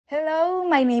Hello,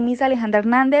 my name is Alejandra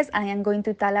Hernandez and I am going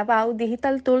to tell about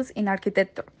digital tools in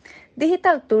architecture.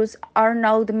 Digital tools are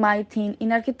now the main thing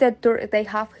in architecture. They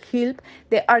have helped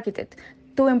the architect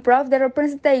to improve the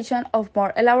representation of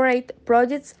more elaborate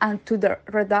projects and to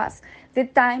reduce the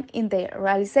time in the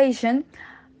realization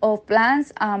of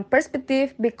plans and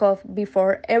perspective because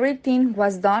before everything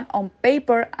was done on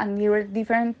paper and needed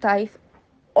different types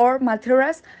or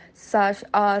materials such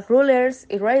as rulers,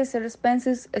 erasers,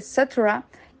 pencils, etc.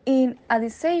 In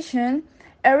addition,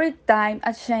 every time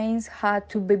a change had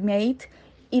to be made,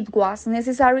 it was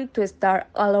necessary to start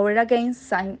all over again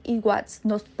since it was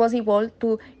not possible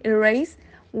to erase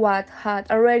what had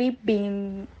already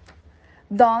been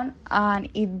done and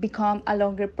it become a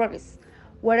longer process,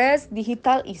 whereas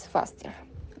digital is faster.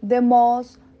 The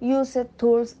most used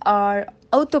tools are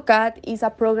AutoCAD is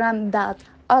a program that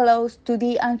allows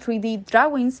 2D and 3D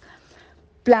drawings.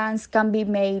 Plans can be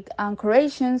made and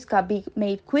corrections can be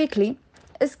made quickly.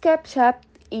 Sketchup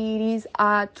it is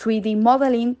a 3D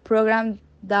modeling program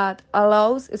that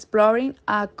allows exploring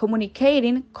and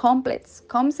communicating complex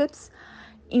concepts,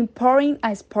 importing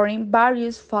and exporting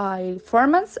various file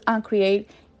formats, and create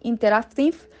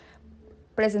interactive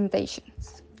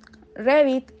presentations.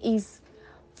 Revit is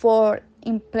for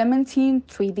implementing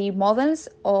 3D models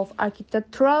of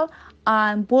architectural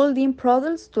and building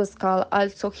products to scale,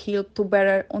 also help to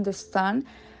better understand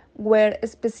where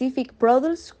specific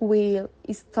products will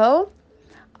install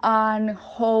and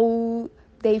how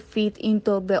they fit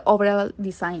into the overall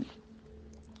design.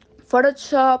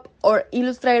 Photoshop or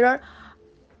Illustrator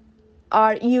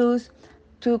are used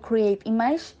to create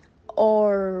image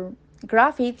or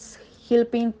graphics,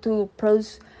 helping to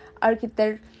produce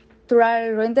architectural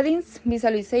renderings,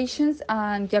 visualizations,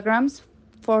 and diagrams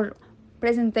for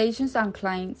presentations and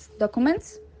clients'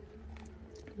 documents.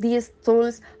 These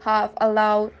tools have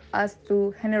allowed us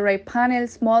to generate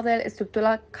panels, model,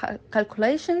 structural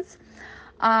calculations,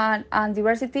 and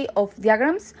diversity of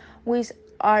diagrams, which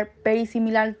are very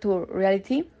similar to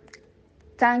reality.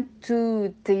 Thanks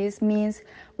to this means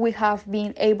we have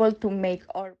been able to make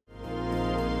our